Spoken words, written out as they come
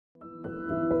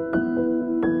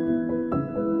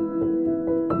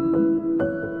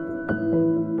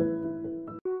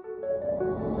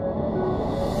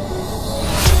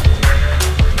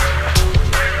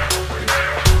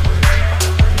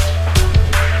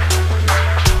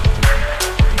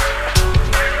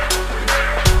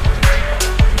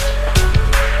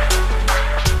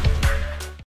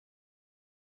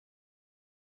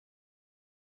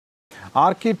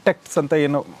Architects ಅಂತ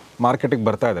ಏನು ಮಾರ್ಕೆಟಿಗೆ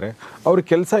ಬರ್ತಾ ಇದ್ದಾರೆ ಅವ್ರ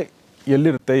ಕೆಲಸ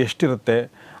ಎಲ್ಲಿರುತ್ತೆ, ಎಷ್ಟಿರುತ್ತೆ,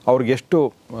 ಅವ್ರಿಗೆ ಎಷ್ಟು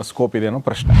ಸ್ಕೋಪ್ ಇದೆ ಅನ್ನೋ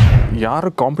ಪ್ರಶ್ನೆ. ಯಾರು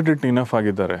ಕಾಂಪಿಟೇಟಿವ್ ಇನಫ್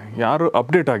ಆಗಿದ್ದಾರೆ, ಯಾರು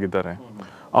ಅಪ್ಡೇಟ್ ಆಗಿದ್ದಾರೆ,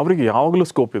 ಅವರಿಗೆ ಯಾವಾಗಲೂ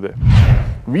ಸ್ಕೋಪ್ ಇದೆ.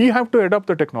 We have to adapt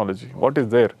the technology what is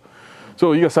there. So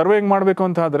ಈಗ ಸರ್ವೆ ಹೆಂಗೆ ಮಾಡಬೇಕು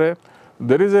ಅಂತ ಆದರೆ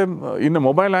there is in a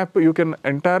mobile app you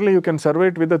can survey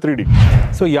it with 3D.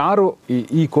 So ಯಾರು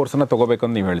ಈ ಕೋರ್ಸನ್ನು ತೊಗೋಬೇಕು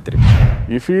ಅಂತ ನೀವು ಹೇಳ್ತೀರಿ?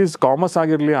 ಇಫ್ ಹಿ ಈಸ್ ಕಾಮರ್ಸ್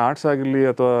ಆಗಿರಲಿ, ಆರ್ಟ್ಸ್ ಆಗಿರಲಿ,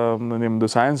 ಅಥವಾ ನಿಮ್ಮದು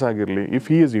ಸೈನ್ಸ್ ಆಗಿರಲಿ, if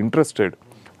he is interested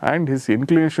and his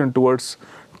inclination towards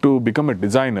to become A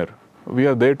designer, we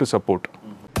are there to support.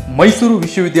 Mysuru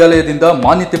ವಿಶ್ವವಿದ್ಯಾಲಯದಿಂದ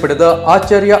ಮಾನ್ಯತೆ ಪಡೆದ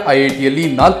ಆಚಾರ್ಯ-IITಯಲ್ಲಿ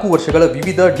 4 ವರ್ಷಗಳ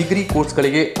ವಿವಿಧ ಡಿಗ್ರಿ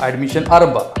ಕೋರ್ಸ್ಗಳಿಗೆ ಅಡ್ಮಿಷನ್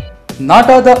ಆರಂಭ.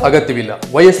 ನಾಟಾದ ಅಗತ್ಯವಿಲ್ಲ,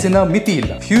 ವಯಸ್ಸಿನ ಮಿತಿ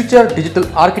ಇಲ್ಲ. ಫ್ಯೂಚರ್ ಡಿಜಿಟಲ್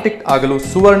ಆರ್ಕಿಟೆಕ್ಟ್ ಆಗಲು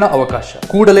ಸುವರ್ಣ ಅವಕಾಶ.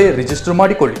 ಕೂಡಲೇ ರಿಜಿಸ್ಟರ್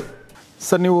ಮಾಡಿಕೊಳ್ಳಿ.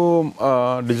 ಸರ್, ನೀವು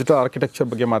ಡಿಜಿಟಲ್ ಆರ್ಕಿಟೆಕ್ಚರ್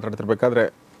ಬಗ್ಗೆ ಮಾತಾಡ್ತಿರ್ಬೇಕಾದ್ರೆ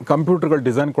ಕಂಪ್ಯೂಟರ್ಗಳು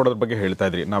ಡಿಸೈನ್ ಕೊಡೋದ್ರ ಬಗ್ಗೆ ಹೇಳ್ತಾ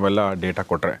ಇದ್ರಿ, ನಾವೆಲ್ಲ ಡೇಟಾ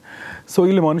ಕೊಟ್ಟರೆ. ಸೊ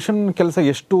ಇಲ್ಲಿ ಮನುಷ್ಯನ ಕೆಲಸ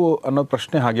ಎಷ್ಟು ಅನ್ನೋ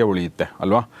ಪ್ರಶ್ನೆ ಹಾಗೆ ಉಳಿಯುತ್ತೆ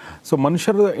ಅಲ್ವಾ? ಸೊ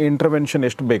ಮನುಷ್ಯರ ಇಂಟರ್ವೆನ್ಷನ್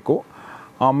ಎಷ್ಟು ಬೇಕು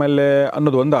ಆಮೇಲೆ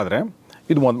ಅನ್ನೋದು ಒಂದಾದರೆ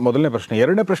ಇದು ಮೊದಲನೇ ಪ್ರಶ್ನೆ.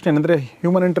 ಎರಡನೇ ಪ್ರಶ್ನೆ ಏನಂದರೆ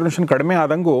ಹ್ಯೂಮನ್ ಇಂಟರ್ವೆನ್ಷನ್ ಕಡಿಮೆ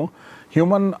ಆದಂಗೂ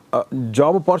ಹ್ಯೂಮನ್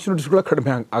ಜಾಬ್ ಅಪಾರ್ಚುನಿಟೀಸ್ಗಳು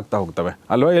ಕಡಿಮೆ ಆಗ್ತಾ ಹೋಗ್ತವೆ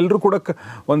ಅಲ್ವಾ? ಎಲ್ಲರೂ ಕೂಡ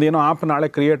ಒಂದೇನೋ ಆ್ಯಪ್ ನಾಳೆ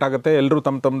ಕ್ರಿಯೇಟ್ ಆಗುತ್ತೆ, ಎಲ್ಲರೂ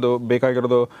ತಮ್ಮದು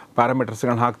ಬೇಕಾಗಿರೋದು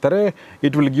ಪ್ಯಾರಾಮೀಟರ್ಸ್ಗಳನ್ನ ಹಾಕ್ತಾರೆ,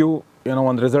 ಇಟ್ ವಿಲ್ ಗಿವ್ ಏನೋ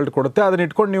ಒಂದು ರಿಸಲ್ಟ್ ಕೊಡುತ್ತೆ, ಅದನ್ನ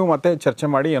ಇಟ್ಕೊಂಡು ನೀವು ಮತ್ತೆ ಚರ್ಚೆ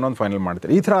ಮಾಡಿ ಏನೋ ಒಂದು ಫೈನಲ್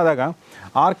ಮಾಡ್ತೀರಿ. ಈ ಥರ ಆದಾಗ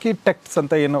ಆರ್ಕಿಟೆಕ್ಟ್ಸ್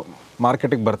ಅಂತ ಏನು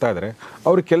ಮಾರ್ಕೆಟಿಗೆ ಬರ್ತಾ ಇದ್ದಾರೆ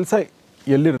ಅವ್ರ ಕೆಲಸ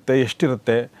ಎಲ್ಲಿರುತ್ತೆ,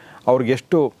 ಎಷ್ಟಿರುತ್ತೆ, ಅವ್ರಿಗೆ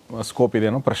ಎಷ್ಟು ಸ್ಕೋಪ್ ಇದೆ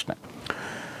ಅನ್ನೋ ಪ್ರಶ್ನೆ.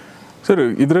 ಸರ್,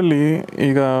 ಇದರಲ್ಲಿ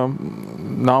ಈಗ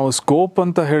ನಾವು ಸ್ಕೋಪ್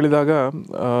ಅಂತ ಹೇಳಿದಾಗ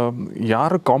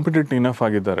ಯಾರು ಕಾಂಪಿಟೇಟಿವ್ ಇನಫ್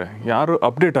ಆಗಿದ್ದಾರೆ, ಯಾರು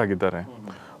ಅಪ್ಡೇಟ್ ಆಗಿದ್ದಾರೆ,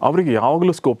 ಅವರಿಗೆ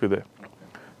ಯಾವಾಗಲೂ ಸ್ಕೋಪ್ ಇದೆ.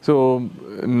 ಸೊ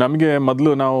ನಮಗೆ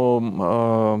ಮೊದಲು ನಾವು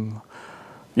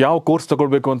ಯಾವ ಕೋರ್ಸ್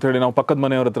ತೊಗೊಳ್ಬೇಕು ಅಂತ ಹೇಳಿ ನಾವು ಪಕ್ಕದ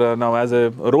ಮನೆಯವ್ರ ಹತ್ರ ನಾವು ಆ್ಯಸ್ ಎ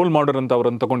ರೋಲ್ ಮಾಡರ್ ಅಂತ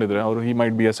ಅವ್ರನ್ನ ತೊಗೊಂಡಿದ್ರೆ, ಅವರು he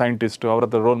might be A scientist, ಅವ್ರ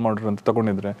ಹತ್ರ ರೋಲ್ ಮಾಡರ್ ಅಂತ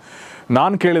ತೊಗೊಂಡಿದ್ರೆ,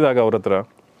 ನಾನು ಕೇಳಿದಾಗ ಅವ್ರ ಹತ್ರ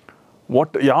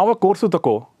ಯಾವ ಕೋರ್ಸು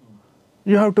ತಗೋ,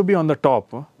 you have to B on the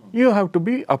top, you have to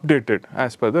be updated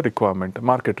as per the requirement,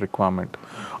 market requirement.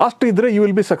 ಅಷ್ಟು ಇದ್ದರೆ ಯು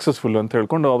ವಿಲ್ ಬಿ ಸಕ್ಸಸ್ಫುಲ್ ಅಂತ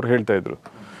ಹೇಳ್ಕೊಂಡು ಅವ್ರು ಹೇಳ್ತಾ ಇದ್ರು.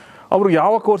 ಅವರು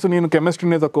ಯಾವ ಕೋರ್ಸ್ ನೀನು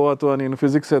ಕೆಮಿಸ್ಟ್ರಿನೇ ತಗೋ ಅಥವಾ ನೀನು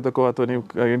ಫಿಸಿಕ್ಸೇ ತಗೋ ಅಥವಾ ನೀವು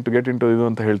ಗೆಟ್ ಇಂಟು ಇದು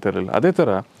ಅಂತ ಹೇಳ್ತಾ ಇರಲಿಲ್ಲ. ಅದೇ ಥರ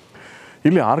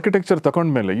ಇಲ್ಲಿ architecture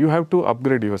ತಗೊಂಡ್ಮೇಲೆ you have to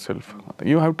upgrade your self,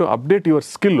 you have to update your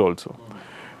skill also.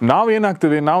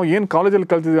 ನಾವೇನಾಗ್ತೀವಿ, ನಾವು ಏನು ಕಾಲೇಜಲ್ಲಿ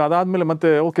ಕಲ್ತಿದ್ವಿ ಅದಾದಮೇಲೆ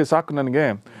ಮತ್ತೆ ಓಕೆ ಸಾಕು ನನಗೆ,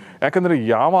 ಯಾಕಂದರೆ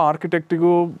ಯಾವ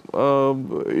ಆರ್ಕಿಟೆಕ್ಟಿಗೂ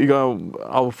ಈಗ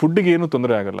ಆ ಫುಡ್ಡಿಗೆ ಏನೂ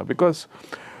ತೊಂದರೆ ಆಗಲ್ಲ. ಬಿಕಾಸ್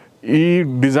ಈ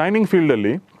ಡಿಸೈನಿಂಗ್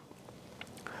ಫೀಲ್ಡಲ್ಲಿ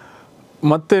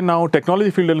ಮತ್ತು ನಾವು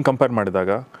ಟೆಕ್ನಾಲಜಿ ಫೀಲ್ಡಲ್ಲಿ ಕಂಪೇರ್ ಮಾಡಿದಾಗ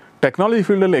ಟೆಕ್ನಾಲಜಿ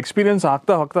ಫೀಲ್ಡಲ್ಲಿ ಎಕ್ಸ್ಪೀರಿಯನ್ಸ್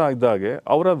ಆಗ್ತಾ ಇದ್ದಾಗೆ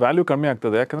ಅವರ ವ್ಯಾಲ್ಯೂ ಕಮ್ಮಿ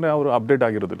ಆಗ್ತದೆ, ಯಾಕಂದರೆ ಅವರು ಅಪ್ಡೇಟ್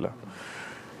ಆಗಿರೋದಿಲ್ಲ.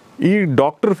 ಈ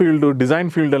ಡಾಕ್ಟರ್ ಫೀಲ್ಡು,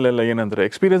 ಡಿಸೈನ್ ಫೀಲ್ಡಲ್ಲೆಲ್ಲ ಏನಂದರೆ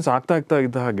ಎಕ್ಸ್ಪೀರಿಯನ್ಸ್ ಆಗ್ತಾ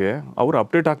ಇದ್ದ ಹಾಗೆ ಅವರು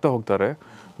ಅಪ್ಡೇಟ್ ಆಗ್ತಾ ಹೋಗ್ತಾರೆ,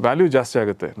 ವ್ಯಾಲ್ಯೂ ಜಾಸ್ತಿ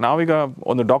ಆಗುತ್ತೆ. ನಾವೀಗ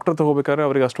ಒಂದು ಡಾಕ್ಟರ್ ತೊಗೋಬೇಕಾದ್ರೆ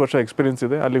ಅವ್ರಿಗೆ ಅಷ್ಟು ವರ್ಷ ಎಕ್ಸ್ಪೀರಿಯನ್ಸ್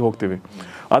ಇದೆ, ಅಲ್ಲಿಗೆ ಹೋಗ್ತೀವಿ.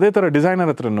 ಅದೇ ಥರ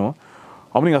ಡಿಸೈನರ್ ಹತ್ರನೂ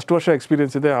ಅವನಿಗೆ ಅಷ್ಟು ವರ್ಷ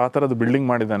ಎಕ್ಸ್ಪೀರಿಯನ್ಸ್ ಇದೆ, ಆ ಥರದ ಬಿಲ್ಡಿಂಗ್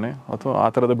ಮಾಡಿದ್ದಾನೆ ಅಥವಾ ಆ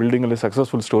ಥರದ ಬಿಲ್ಡಿಂಗಲ್ಲಿ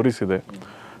ಸಕ್ಸಸ್ಫುಲ್ ಸ್ಟೋರೀಸ್ ಇದೆ.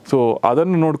 ಸೊ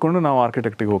ಅದನ್ನು ನೋಡಿಕೊಂಡು ನಾವು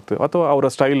ಆರ್ಕಿಟೆಕ್ಟಿಗೆ ಹೋಗ್ತೇವೆ, ಅಥವಾ ಅವರ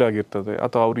ಸ್ಟೈಲ್ ಆಗಿರ್ತದೆ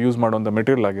ಅಥವಾ ಅವ್ರು ಯೂಸ್ ಮಾಡುವಂಥ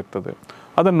ಮೆಟೀರಿಯಲ್ ಆಗಿರ್ತದೆ,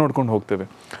 ಅದನ್ನು ನೋಡ್ಕೊಂಡು ಹೋಗ್ತೇವೆ.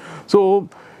 ಸೊ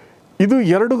ಇದು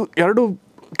ಎರಡು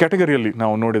ಕ್ಯಾಟಗರಿಯಲ್ಲಿ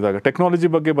ನಾವು ನೋಡಿದಾಗ ಟೆಕ್ನಾಲಜಿ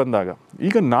ಬಗ್ಗೆ ಬಂದಾಗ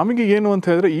ಈಗ ನಮಗೆ ಏನು ಅಂತ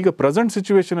ಹೇಳಿದ್ರೆ, ಈಗ ಪ್ರೆಸೆಂಟ್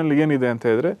ಸಿಚುವೇಷನಲ್ಲಿ ಏನಿದೆ ಅಂತ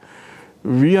ಹೇಳಿದ್ರೆ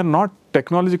we are not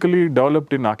technologically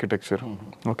developed in architecture.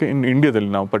 Okay, ಇನ್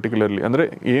ಇಂಡಿಯಾದಲ್ಲಿ ನಾವು ಪರ್ಟಿಕ್ಯುಲರ್ಲಿ ಅಂದರೆ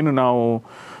ಏನು ನಾವು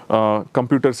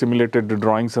ಕಂಪ್ಯೂಟರ್ ಸಿಮ್ಯುಲೇಟೆಡ್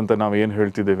ಡ್ರಾಯಿಂಗ್ಸ್ ಅಂತ ನಾವು ಏನು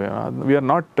ಹೇಳ್ತಿದ್ದೇವೆ, we are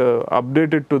not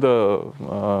updated to the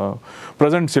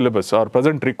present syllabus are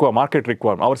present market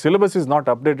requirement. Hour syllabus is not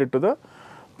updated to the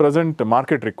present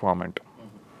market requirement.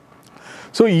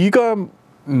 So ಈಗ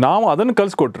ನಾವು ಅದನ್ನು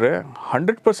ಕಲಿಸ್ಕೊಟ್ರೆ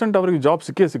 100% ಅವರಿಗೆ ಜಾಬ್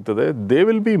ಸಿಗ್ತದೆ. They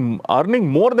will be earning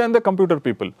more than the computer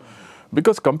people.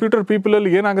 Because computer ಪೀಪಲಲ್ಲಿ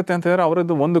ಏನಾಗುತ್ತೆ ಅಂತ ಹೇಳಿದ್ರೆ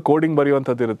ಅವರದ್ದು ಒಂದು ಕೋಡಿಂಗ್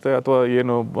ಬರೆಯುವಂಥದ್ದು ಇರುತ್ತೆ, ಅಥವಾ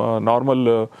ಏನು ನಾರ್ಮಲ್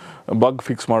ಬಗ್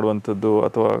ಫಿಕ್ಸ್ ಮಾಡುವಂಥದ್ದು,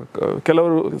 ಅಥವಾ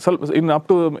ಕೆಲವರು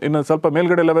ಇನ್ನು ಸ್ವಲ್ಪ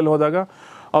ಮೇಲ್ಗಡೆ ಲೆವೆಲ್ ಹೋದಾಗ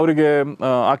ಅವರಿಗೆ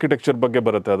ಆರ್ಕಿಟೆಕ್ಚರ್ ಬಗ್ಗೆ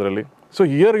ಬರುತ್ತೆ ಅದರಲ್ಲಿ. ಸೊ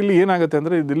ಇಲ್ಲಿ ಏನಾಗುತ್ತೆ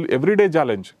ಅಂದರೆ ಇದು every day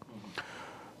challenge.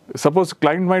 Suppose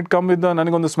client mite come ಇದ್ದ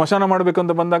ನನಗೊಂದು ಸ್ಮಶಾನ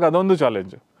ಮಾಡಬೇಕಂತ ಬಂದಾಗ ಅದೊಂದು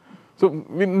challenge. So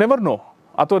we never know.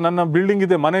 ಅಥವಾ ನನ್ನ ಬಿಲ್ಡಿಂಗ್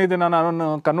ಇದೆ, ಮನೆ ಇದೆ, ನಾನು ಅದನ್ನು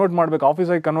ಕನ್ವರ್ಟ್ ಮಾಡಬೇಕು,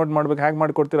 ಆಫೀಸಾಗಿ ಕನ್ವರ್ಟ್ ಮಾಡಬೇಕು, ಹೇಗೆ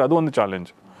ಮಾಡಿಕೊಡ್ತೀರ, ಅದು ಒಂದು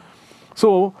ಚಾಲೆಂಜ್. ಸೊ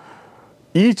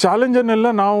ಈ ಚಾಲೆಂಜನ್ನೆಲ್ಲ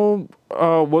ನಾವು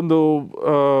ಒಂದು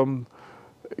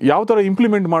ಯಾವ ಥರ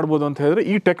ಇಂಪ್ಲಿಮೆಂಟ್ ಮಾಡ್ಬೋದು ಅಂತ ಹೇಳಿದ್ರೆ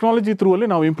ಈ ಟೆಕ್ನಾಲಜಿ ಥ್ರೂ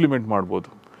ನಾವು ಇಂಪ್ಲಿಮೆಂಟ್ ಮಾಡ್ಬೋದು.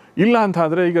 ಇಲ್ಲ ಅಂತ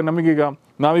ಆದರೆ ಈಗ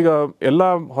ನಾವೀಗ ಎಲ್ಲ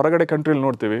ಹೊರಗಡೆ ಕಂಟ್ರಿಯಲ್ಲಿ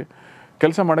ನೋಡ್ತೀವಿ,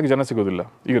 ಕೆಲಸ ಮಾಡೋಕ್ಕೆ ಜನ ಸಿಗೋದಿಲ್ಲ.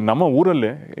 ಈಗ ನಮ್ಮ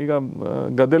ಊರಲ್ಲೇ ಈಗ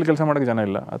ಗದ್ದೆಯಲ್ಲಿ ಕೆಲಸ ಮಾಡೋಕ್ಕೆ ಜನ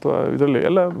ಇಲ್ಲ, ಅಥವಾ ಇದರಲ್ಲಿ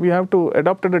ಎಲ್ಲ we have to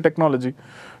adopted technology.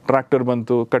 Tractor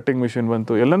ಬಂತು, ಕಟ್ಟಿಂಗ್ ಮಿಷಿನ್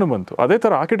ಬಂತು, ಎಲ್ಲನೂ ಬಂತು. ಅದೇ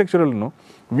ಥರ ಆರ್ಕಿಟೆಕ್ಚರಲ್ಲೂ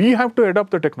we have to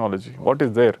adapt the technology what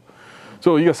is there.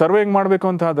 So ಈಗ ಸರ್ವೆ ಹೆಂಗೆ ಮಾಡಬೇಕು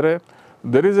ಅಂತ ಆದರೆ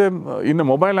there is in a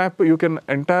mobile app you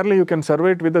can survey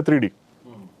it with 3D.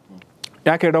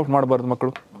 ಯಾಕೆ ಅಡಾಪ್ಟ್ ಮಾಡಬಾರ್ದು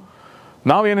ಮಕ್ಕಳು?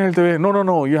 ನಾವೇನು ಹೇಳ್ತೇವೆ,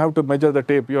 no you have to measure the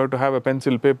tape, you have to have A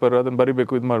pencil, paper, ಅದನ್ನು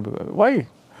ಬರಿಬೇಕು, ಇದು ಮಾಡಬೇಕು. ವೈ?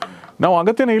 ನಾವು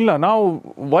ಅಗತ್ಯನೇ ಇಲ್ಲ. ನಾವು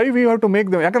why we have to make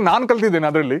them. ಯಾಕಂದ್ರೆ ನಾನು ಕಲ್ತಿದ್ದೇನೆ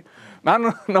ಅದರಲ್ಲಿ. ನಾನು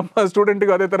ನಮ್ಮ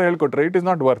ಸ್ಟೂಡೆಂಟಿಗೆ ಅದೇ ಥರ ಹೇಳ್ಕೊಟ್ರೆ it is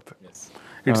not worth,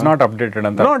 it's not updated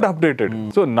ಅಂತ. Not updated.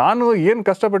 ಸೊ ನಾನು ಏನು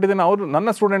ಕಷ್ಟಪಟ್ಟಿದ್ದೇನೆ ಅವರು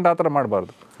ನನ್ನ ಸ್ಟೂಡೆಂಟ್ ಆ ಥರ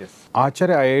ಮಾಡಬಾರ್ದು.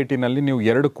 ಆಚಾರ್ಯ IIT-ನಲ್ಲಿ ನೀವು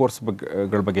 2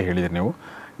 ಕೋರ್ಸ್ಗಳ ಬಗ್ಗೆ ಹೇಳಿದಿರಿ. ನೀವು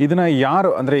ಇದನ್ನು ಯಾರು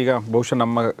ಅಂದರೆ ಈಗ ಬಹುಶಃ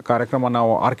ನಮ್ಮ ಕಾರ್ಯಕ್ರಮ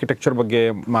ನಾವು ಆರ್ಕಿಟೆಕ್ಚರ್ ಬಗ್ಗೆ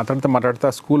ಮಾತಾಡ್ತಾ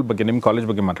ಸ್ಕೂಲ್ ಬಗ್ಗೆ ನಿಮ್ಮ ಕಾಲೇಜ್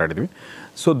ಬಗ್ಗೆ ಮಾತಾಡಿದ್ವಿ.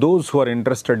 So those who are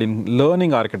interested in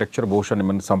learning architecture ಬಹುಶಃ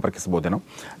ನಿಮ್ಮನ್ನು ಸಂಪರ್ಕಿಸ್ಬೋದೇನೋ.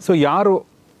 ಸೊ ಯಾರು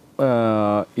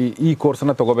ಈ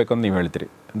ಕೋರ್ಸನ್ನು ತೊಗೋಬೇಕು ಅಂತ ನೀವು ಹೇಳ್ತೀರಿ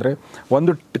ಅಂದರೆ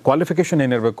ಒಂದು ಕ್ವಾಲಿಫಿಕೇಷನ್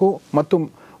ಏನಿರಬೇಕು ಮತ್ತು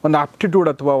ಒಂದು ಆಪ್ಟಿಟ್ಯೂಡ್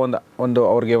ಅಥವಾ ಒಂದು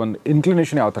ಅವ್ರಿಗೆ ಒಂದು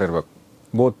ಇನ್ಕ್ಲಿನೇಷನ್ ಯಾವ ಥರ ಇರಬೇಕು,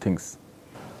 ಬೋತ್ ಥಿಂಗ್ಸ್?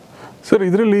 ಸರ್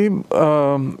ಇದರಲ್ಲಿ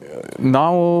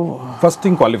ನಾವು ಫಸ್ಟ್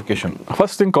ಥಿಂಗ್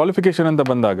ಕ್ವಾಲಿಫಿಕೇಷನ್ ಅಂತ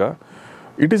ಬಂದಾಗ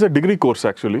it is a degree course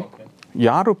actually.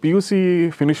 ಯಾರು PUC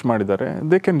ಫಿನಿಷ್ ಮಾಡಿದ್ದಾರೆ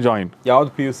ದೇ ಕ್ಯಾನ್ ಜಾಯಿನ್. ಯಾವ್ದು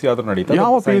PUC ಆದರೂ ನಡೀತಾ,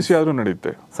 ಯಾವ PUC ಆದರೂ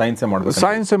ನಡೆಯುತ್ತೆ,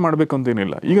 ಸೈನ್ಸೇ ಮಾಡಬೇಕು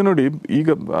ಅಂತೇನಿಲ್ಲ. ಈಗ ನೋಡಿ, ಈಗ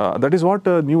that is what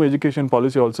new education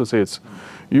policy also says,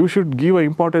 you should give a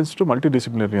importance to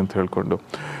multidisciplinary ಅಂತ ಹೇಳ್ಕೊಂಡು.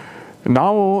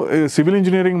 ನಾವು ಸಿವಿಲ್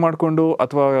ಇಂಜಿನಿಯರಿಂಗ್ ಮಾಡಿಕೊಂಡು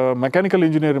ಅಥವಾ ಮೆಕ್ಯಾನಿಕಲ್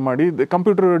ಇಂಜಿನಿಯರಿಂಗ್ ಮಾಡಿ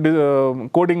ಕಂಪ್ಯೂಟರ್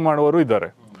ಕೋಡಿಂಗ್ ಮಾಡುವವರು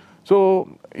ಇದ್ದಾರೆ. ಸೊ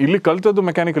ಇಲ್ಲಿ ಕಲ್ತದ್ದು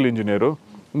mechanical engineer,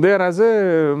 they are as A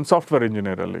software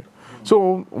engineer ಅಲ್ಲಿ. So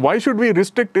why should we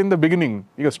restrict in the beginning?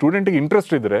 ಈಗ ಸ್ಟೂಡೆಂಟಿಗೆ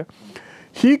ಇಂಟ್ರೆಸ್ಟ್ ಇದ್ದರೆ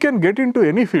he can get in to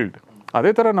any field.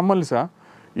 ಅದೇ ಥರ ನಮ್ಮಲ್ಲಿ ಸಹ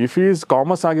ಇಫ್ ಹಿ ಈಸ್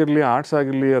ಕಾಮರ್ಸ್ ಆಗಿರಲಿ, ಆರ್ಟ್ಸ್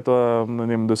ಆಗಿರಲಿ ಅಥವಾ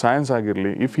ನಿಮ್ಮದು ಸೈನ್ಸ್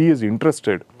ಆಗಿರಲಿ, if he is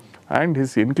interested and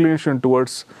his inclination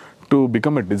towards to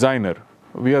become A designer,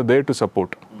 we are there to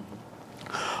support.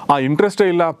 ಆ ಇಂಟ್ರೆಸ್ಟೇ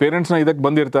ಇಲ್ಲ, ಪೇರೆಂಟ್ಸ್ನ ಇದಕ್ಕೆ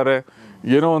ಬಂದಿರ್ತಾರೆ,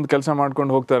 ಏನೋ ಒಂದು ಕೆಲಸ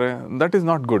ಮಾಡ್ಕೊಂಡು ಹೋಗ್ತಾರೆ, that is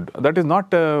not good. That is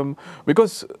not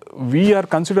because we are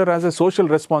consider as A social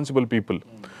responsible people.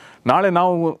 ನಾಳೆ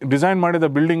ನಾವು ಡಿಸೈನ್ ಮಾಡಿದ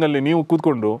ಬಿಲ್ಡಿಂಗಲ್ಲಿ ನೀವು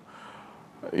ಕೂತ್ಕೊಂಡು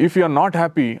if you are not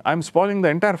happy, I am spoiling the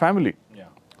entire family.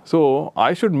 So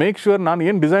I should make sure ನಾನು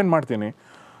ಏನು design ಮಾಡ್ತೀನಿ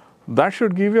that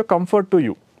should give you comfort to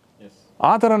you.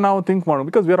 ಆ ಥರ ನಾವು ಥಿಂಕ್ ಮಾಡೋದು,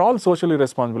 because we are all socially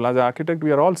responsible. As A architect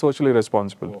we are all socially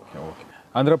responsible.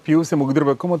 ಅಂದರೆ PUC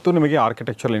ಮುಗಿದಿರಬೇಕು ಮತ್ತು ನಿಮಗೆ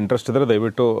ಆರ್ಕಿಟೆಕ್ಚರಲ್ಲಿ ಇಂಟ್ರೆಸ್ಟ್ ಇದ್ದರೆ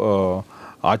ದಯವಿಟ್ಟು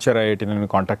ಆಚಾರ್ಯ IIT-ನ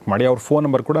ಕಾಂಟ್ಯಾಕ್ಟ್ ಮಾಡಿ. ಅವ್ರ ಫೋನ್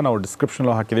ನಂಬರ್ ಕೂಡ ನಾವು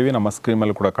ಡಿಸ್ಕ್ರಿಪ್ಷನ್లో ಹಾಕಿದ್ದೀವಿ, ನಮ್ಮ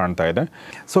ಸ್ಕ್ರೀನಲ್ಲಿ ಕೂಡ ಕಾಣ್ತಾ ಇದೆ.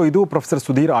 ಸೊ ಇದು ಪ್ರೊಫೆಸರ್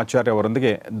ಸುಧೀರ್ ಆಚಾರ್ಯ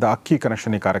ಅವರೊಂದಿಗೆ ದ ಅಕ್ಕಿ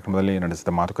ಕನೆಕ್ಷನ್ ಈ ಕಾರ್ಯಕ್ರಮದಲ್ಲಿ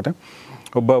ನಡೆಸಿದ ಮಾತುಕತೆ.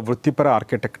 ಒಬ್ಬ ವೃತ್ತಿಪರ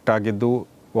ಆರ್ಕಿಟೆಕ್ಟ್ ಆಗಿದ್ದು,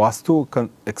 ವಾಸ್ತು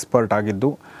ಎಕ್ಸ್ಪರ್ಟ್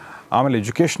ಆಗಿದ್ದು, ಆಮೇಲೆ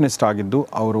ಎಜುಕೇಷನಿಸ್ಟ್ ಆಗಿದ್ದು,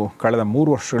 ಅವರು ಕಳೆದ 3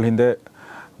 ವರ್ಷಗಳ ಹಿಂದೆ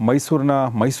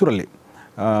ಮೈಸೂರಲ್ಲಿ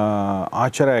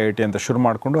ಆಚಾರ್ಯ IIT ಅಂತ ಶುರು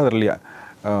ಮಾಡಿಕೊಂಡು ಅದರಲ್ಲಿ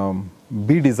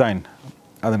B.Des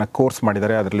ಅದನ್ನು ಕೋರ್ಸ್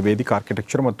ಮಾಡಿದ್ದಾರೆ. ಅದರಲ್ಲಿ ವೇದಿಕ್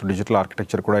ಆರ್ಕಿಟೆಕ್ಚರ್ ಮತ್ತು ಡಿಜಿಟಲ್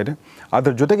ಆರ್ಕಿಟೆಕ್ಚರ್ ಕೂಡ ಇದೆ.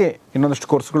 ಅದರ ಜೊತೆಗೆ ಇನ್ನೊಂದಷ್ಟು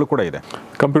ಕೋರ್ಸ್ಗಳು ಕೂಡ ಇದೆ,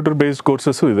 ಕಂಪ್ಯೂಟರ್ ಬೇಸ್ಡ್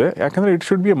ಕೋರ್ಸಸ್ಸು ಇದೆ. ಯಾಕಂದರೆ it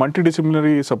should be multi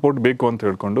disciplinary support ಬೇಕು ಅಂತ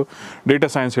ಹೇಳ್ಕೊಂಡು ಡೇಟಾ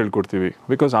ಸೈನ್ಸ್ ಹೇಳ್ಕೊಡ್ತೀವಿ.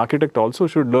 Because architect also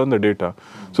should learn the data.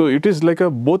 So it is like a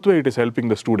both way, it is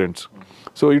helping the students.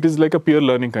 So it is like a pear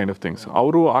learning kind of things.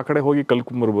 ಅವರು ಆ ಕಡೆ ಹೋಗಿ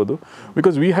ಕಲ್ತ್ಕೊಂಡ್ಬರ್ಬೋದು.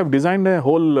 Because we have designed A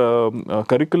hole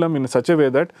curriculum in such A way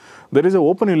that there is a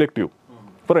open elective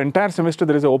for entire semester.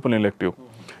 There is a open elective.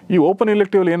 ಈ open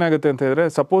ಇಲೆಕ್ಟಿವಲ್ಲಿ ಏನಾಗುತ್ತೆ ಅಂತ ಹೇಳಿದ್ರೆ,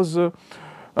 suppose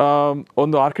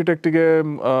ಒಂದು ಆರ್ಕಿಟೆಕ್ಟಿಗೆ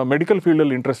medical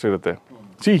ಫೀಲ್ಡಲ್ಲಿ ಇಂಟ್ರೆಸ್ಟ್ ಇರುತ್ತೆ.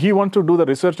 He wants to do the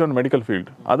research on medical field.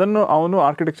 ಅದನ್ನು ಅವನು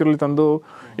ಆರ್ಕಿಟೆಕ್ಚರಲ್ಲಿ ತಂದು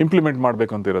ಇಂಪ್ಲಿಮೆಂಟ್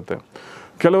ಮಾಡಬೇಕು ಅಂತ ಇರುತ್ತೆ.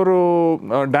 ಕೆಲವರು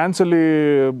ಡ್ಯಾನ್ಸಲ್ಲಿ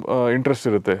ಇಂಟ್ರೆಸ್ಟ್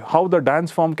ಇರುತ್ತೆ. How the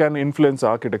dance form can influence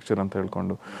architecture ಅಂತ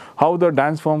ಹೇಳ್ಕೊಂಡು, how the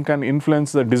dance form can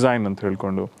influence the design ಅಂತ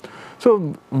ಹೇಳ್ಕೊಂಡು. So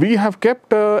we have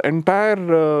kept entire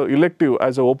elective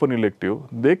as an open elective.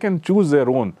 They can choose their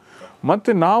own.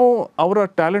 ಮತ್ತು ನಾವು ಅವರ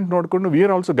talent ನೋಡಿಕೊಂಡು we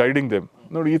are also guiding them.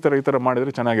 ನೋಡಿ ಈ ಥರ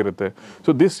ಮಾಡಿದರೆ ಚೆನ್ನಾಗಿರುತ್ತೆ.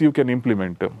 So this you can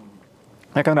implement.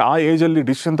 ಯಾಕಂದರೆ ಆ ಏಜಲ್ಲಿ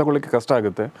ಡಿಸಿಷನ್ ತಗೊಳ್ಳೋಕ್ಕೆ ಕಷ್ಟ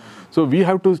ಆಗುತ್ತೆ. So we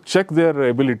have to check there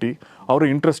ability, ಅವರ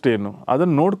ಇಂಟ್ರೆಸ್ಟ್ ಏನು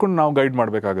ಅದನ್ನು ನೋಡ್ಕೊಂಡು ನಾವು ಗೈಡ್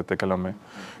ಮಾಡಬೇಕಾಗುತ್ತೆ.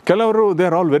 ಕೆಲವರು they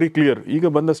are all very clear. ಈಗ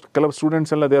ಬಂದ ಕೆಲವು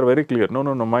ಸ್ಟೂಡೆಂಟ್ಸ್ ಎಲ್ಲ they are very clear.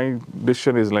 No my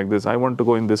decision is like this, I want to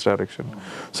go in this direction.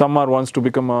 Some R wants to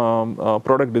become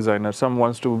product designer, some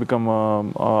wants to become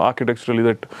ಆರ್ಕಿಟೆಕ್ಚರಲಿ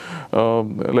that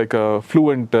like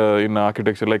fluent in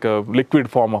architecture, like a liquid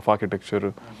form of architecture.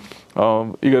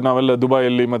 ಈಗ ನಾವೆಲ್ಲ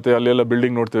ದುಬೈಯಲ್ಲಿ ಮತ್ತು ಅಲ್ಲೆಲ್ಲ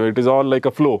building ನೋಡ್ತೇವೆ. It is all like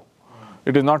a flow.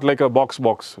 It is not like a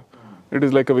box. It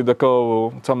is like with a curve.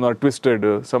 Some are twisted,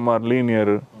 some are linear.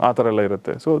 ಆ ಥರ ಎಲ್ಲ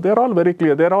ಇರುತ್ತೆ. So they are all very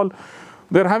clear. They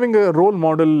are having a role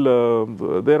model.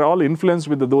 They are all influenced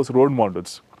with those role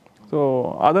models. So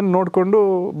ಅದನ್ನು ನೋಡಿಕೊಂಡು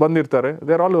ಬಂದಿರ್ತಾರೆ.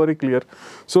 They are all very clear.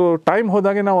 So time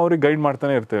ಹೋದಾಗೆ ನಾವು ಅವ್ರಿಗೆ ಗೈಡ್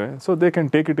ಮಾಡ್ತಾನೆ ಇರ್ತೇವೆ. So they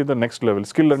can take it in the next level,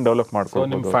 skill ಅನ್ನು develop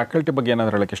ಮಾಡ್ಕೊಂಡು. ನಿಮ್ಮ ಫ್ಯಾಕಲ್ಟಿ ಬಗ್ಗೆ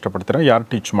ಏನಾದರೂ ಹೇಳಕ್ಕೆ ಇಷ್ಟಪಡ್ತೀರಾ? ಯಾರು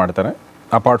ಟೀಚ್ ಮಾಡ್ತಾರೆ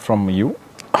apart from you?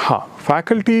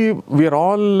 Faculty, we are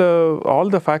all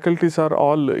the faculties are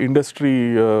all industry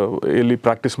ಎಲ್ಲಿ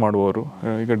ಪ್ರಾಕ್ಟೀಸ್ ಮಾಡುವವರು.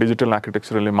 ಈಗ ಡಿಜಿಟಲ್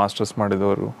ಆರ್ಕಿಟೆಕ್ಚರಲ್ಲಿ ಮಾಸ್ಟರ್ಸ್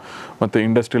ಮಾಡಿದವರು ಮತ್ತು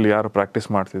ಇಂಡಸ್ಟ್ರಿಯಲ್ಲಿ ಯಾರು ಪ್ರಾಕ್ಟೀಸ್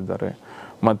ಮಾಡ್ತಿದ್ದಾರೆ.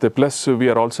 ಮತ್ತು plus we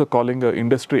are also calling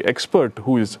industry expert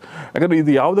who is. ಯಾಕಂದರೆ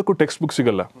ಇದು ಯಾವುದಕ್ಕೂ ಟೆಕ್ಸ್ಟ್ ಬುಕ್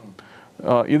ಸಿಗಲ್ಲ.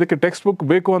 ಇದಕ್ಕೆ ಟೆಕ್ಸ್ಟ್ ಬುಕ್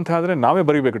ಬೇಕು ಅಂತ ಆದರೆ ನಾವೇ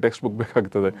ಬರೀಬೇಕು, ಟೆಕ್ಸ್ಟ್ ಬುಕ್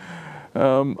ಬೇಕಾಗ್ತದೆ.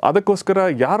 ಅದಕ್ಕೋಸ್ಕರ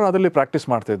ಯಾರು ಅದರಲ್ಲಿ ಪ್ರಾಕ್ಟೀಸ್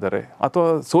ಮಾಡ್ತಾ ಇದ್ದಾರೆ ಅಥವಾ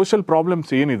ಸೋಷಿಯಲ್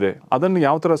ಪ್ರಾಬ್ಲಮ್ಸ್ ಏನಿದೆ ಅದನ್ನು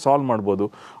ಯಾವ ಥರ ಸಾಲ್ವ್ ಮಾಡ್ಬೋದು,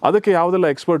 ಅದಕ್ಕೆ ಯಾವುದೆಲ್ಲ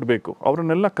ಎಕ್ಸ್ಪರ್ಟ್ ಬೇಕು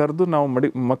ಅವರನ್ನೆಲ್ಲ ಕರೆದು ನಾವು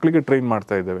ಮಕ್ಕಳಿಗೆ ಟ್ರೈನ್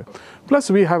ಮಾಡ್ತಾ ಇದ್ದೇವೆ. Plus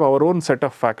we have our own set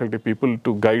of faculty people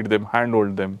to guide them, hand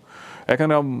hold them.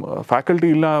 ಯಾಕಂದರೆ ಫ್ಯಾಕಲ್ಟಿ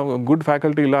ಇಲ್ಲ, ಗುಡ್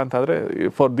ಫ್ಯಾಕಲ್ಟಿ ಇಲ್ಲ ಅಂತಂದರೆ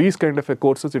for these kind of A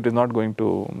courses it is not going to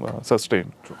sustain.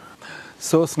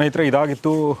 So ಸ್ನೇಹಿತರೆ,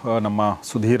 ಇದಾಗಿತ್ತು ನಮ್ಮ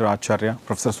ಸುಧೀರ್ ಆಚಾರ್ಯ,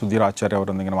 professor Sudhir ಆಚಾರ್ಯ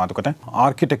ಅವರೊಂದಿಗಿನ ಮಾತುಕತೆ.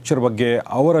 Architecture ಬಗ್ಗೆ,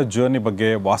 ಅವರ ಜರ್ನಿ ಬಗ್ಗೆ,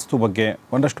 ವಾಸ್ತು ಬಗ್ಗೆ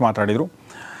ಒಂದಷ್ಟು ಮಾತಾಡಿದರು,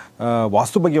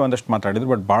 ವಾಸ್ತು ಬಗ್ಗೆ ಒಂದಷ್ಟು ಮಾತಾಡಿದ್ರು,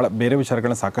 ಬಟ್ ಭಾಳ ಬೇರೆ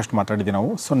ವಿಚಾರಗಳನ್ನ ಸಾಕಷ್ಟು ಮಾತಾಡಿದ್ವಿ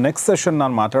ನಾವು. ಸೊ ನೆಕ್ಸ್ಟ್ ಸೆಷನ್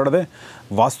ನಾನು ಮಾತಾಡೋದೆ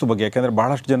ವಾಸ್ತು ಬಗ್ಗೆ, ಯಾಕೆಂದರೆ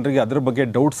ಭಾಳಷ್ಟು ಜನರಿಗೆ ಅದ್ರ ಬಗ್ಗೆ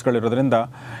ಡೌಟ್ಸ್ಗಳಿರೋದ್ರಿಂದ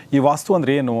ಈ ವಾಸ್ತು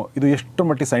ಅಂದರೆ ಏನು, ಇದು ಎಷ್ಟು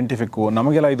ಮಟ್ಟಿಗೆ ಸೈಂಟಿಫಿಕ್ಕು,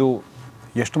 ನಮಗೆಲ್ಲ ಇದು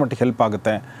ಎಷ್ಟು ಮಟ್ಟಿಗೆ ಹೆಲ್ಪ್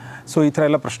ಆಗುತ್ತೆ, ಸೊ ಈ ಥರ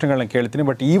ಎಲ್ಲ ಪ್ರಶ್ನೆಗಳನ್ನ ಕೇಳ್ತೀನಿ.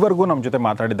 ಬಟ್ ಈವರೆಗೂ ನಮ್ಮ ಜೊತೆ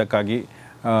ಮಾತಾಡಿದ್ದಕ್ಕಾಗಿ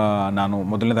ನಾನು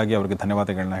ಮೊದಲನೇದಾಗಿ ಅವರಿಗೆ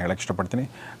ಧನ್ಯವಾದಗಳನ್ನ ಹೇಳಕ್ಕೆ ಇಷ್ಟಪಡ್ತೀನಿ.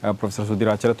 ಪ್ರೊಫೆಸರ್ ಸುಧೀರ್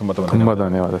ಆಚಾರ್ಯ, ತುಂಬ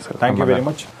ಧನ್ಯವಾದ sir. Thank you very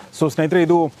much. So ಸ್ನೇಹಿತರೆ,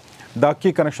 ಇದು ದ ಅಕ್ಕಿ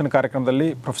ಕನೆಕ್ಷನ್ ಕಾರ್ಯಕ್ರಮದಲ್ಲಿ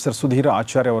ಪ್ರೊಫೆಸರ್ ಸುಧೀರ್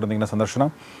ಆಚಾರ್ಯ ಅವರೊಂದಿಗಿನ ಸಂದರ್ಶನ.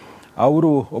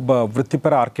 ಅವರು ಒಬ್ಬ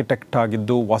ವೃತ್ತಿಪರ ಆರ್ಕಿಟೆಕ್ಟ್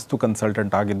ಆಗಿದ್ದು, ವಾಸ್ತು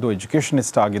ಕನ್ಸಲ್ಟೆಂಟ್ ಆಗಿದ್ದು,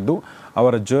 ಎಜುಕೇಷನಿಸ್ಟ್ ಆಗಿದ್ದು,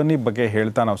 ಅವರ ಜರ್ನಿ ಬಗ್ಗೆ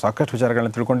ಹೇಳ್ತಾ ನಾವು ಸಾಕಷ್ಟು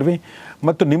ವಿಚಾರಗಳನ್ನ ತಿಳ್ಕೊಂಡ್ವಿ.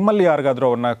 ಮತ್ತು ನಿಮ್ಮಲ್ಲಿ ಯಾರಿಗಾದರೂ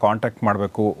ಅವ್ರನ್ನ ಕಾಂಟ್ಯಾಕ್ಟ್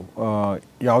ಮಾಡಬೇಕು,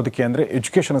 ಯಾವುದಕ್ಕೆ ಅಂದರೆ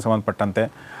ಎಜುಕೇಷನ್ಗೆ ಸಂಬಂಧಪಟ್ಟಂತೆ,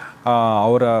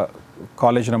 ಅವರ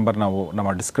ಕಾಲೇಜ್ ನಂಬರ್ ನಾವು ನಮ್ಮ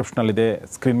ಡಿಸ್ಕ್ರಿಪ್ಷನಲ್ಲಿದೆ,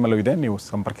 ಸ್ಕ್ರೀನ್ ಮೇಲೂ ಇದೆ, ನೀವು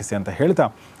ಸಂಪರ್ಕಿಸಿ ಅಂತ ಹೇಳ್ತಾ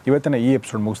ಇವತ್ತಿನ ಈ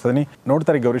ಎಪಿಸೋಡ್ ಮುಗಿಸ್ತೀನಿ.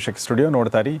 ನೋಡ್ತಾರೆ GaurishAkki ಸ್ಟುಡಿಯೋ,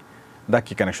 ನೋಡ್ತಾರೆ ದ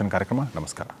ಅಕ್ಕಿ ಕನೆಕ್ಷನ್ ಕಾರ್ಯಕ್ರಮ.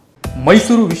 ನಮಸ್ಕಾರ.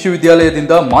 ಮೈಸೂರು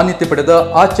ವಿಶ್ವವಿದ್ಯಾಲಯದಿಂದ ಮಾನ್ಯತೆ ಪಡೆದ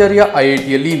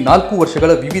ಆಚಾರ್ಯ-IITಯಲ್ಲಿ 4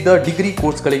 ವರ್ಷಗಳ ವಿವಿಧ ಡಿಗ್ರಿ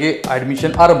ಕೋರ್ಸ್ಗಳಿಗೆ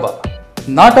ಅಡ್ಮಿಷನ್ ಆರಂಭ.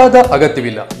 ನಾಟಾದ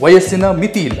ಅಗತ್ಯವಿಲ್ಲ, ವಯಸ್ಸಿನ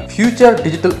ಮಿತಿ ಇಲ್ಲ. ಫ್ಯೂಚರ್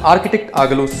ಡಿಜಿಟಲ್ ಆರ್ಕಿಟೆಕ್ಟ್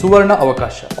ಆಗಲು ಸುವರ್ಣ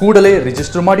ಅವಕಾಶ. ಕೂಡಲೇ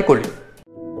ರಿಜಿಸ್ಟರ್ ಮಾಡಿಕೊಳ್ಳಿ.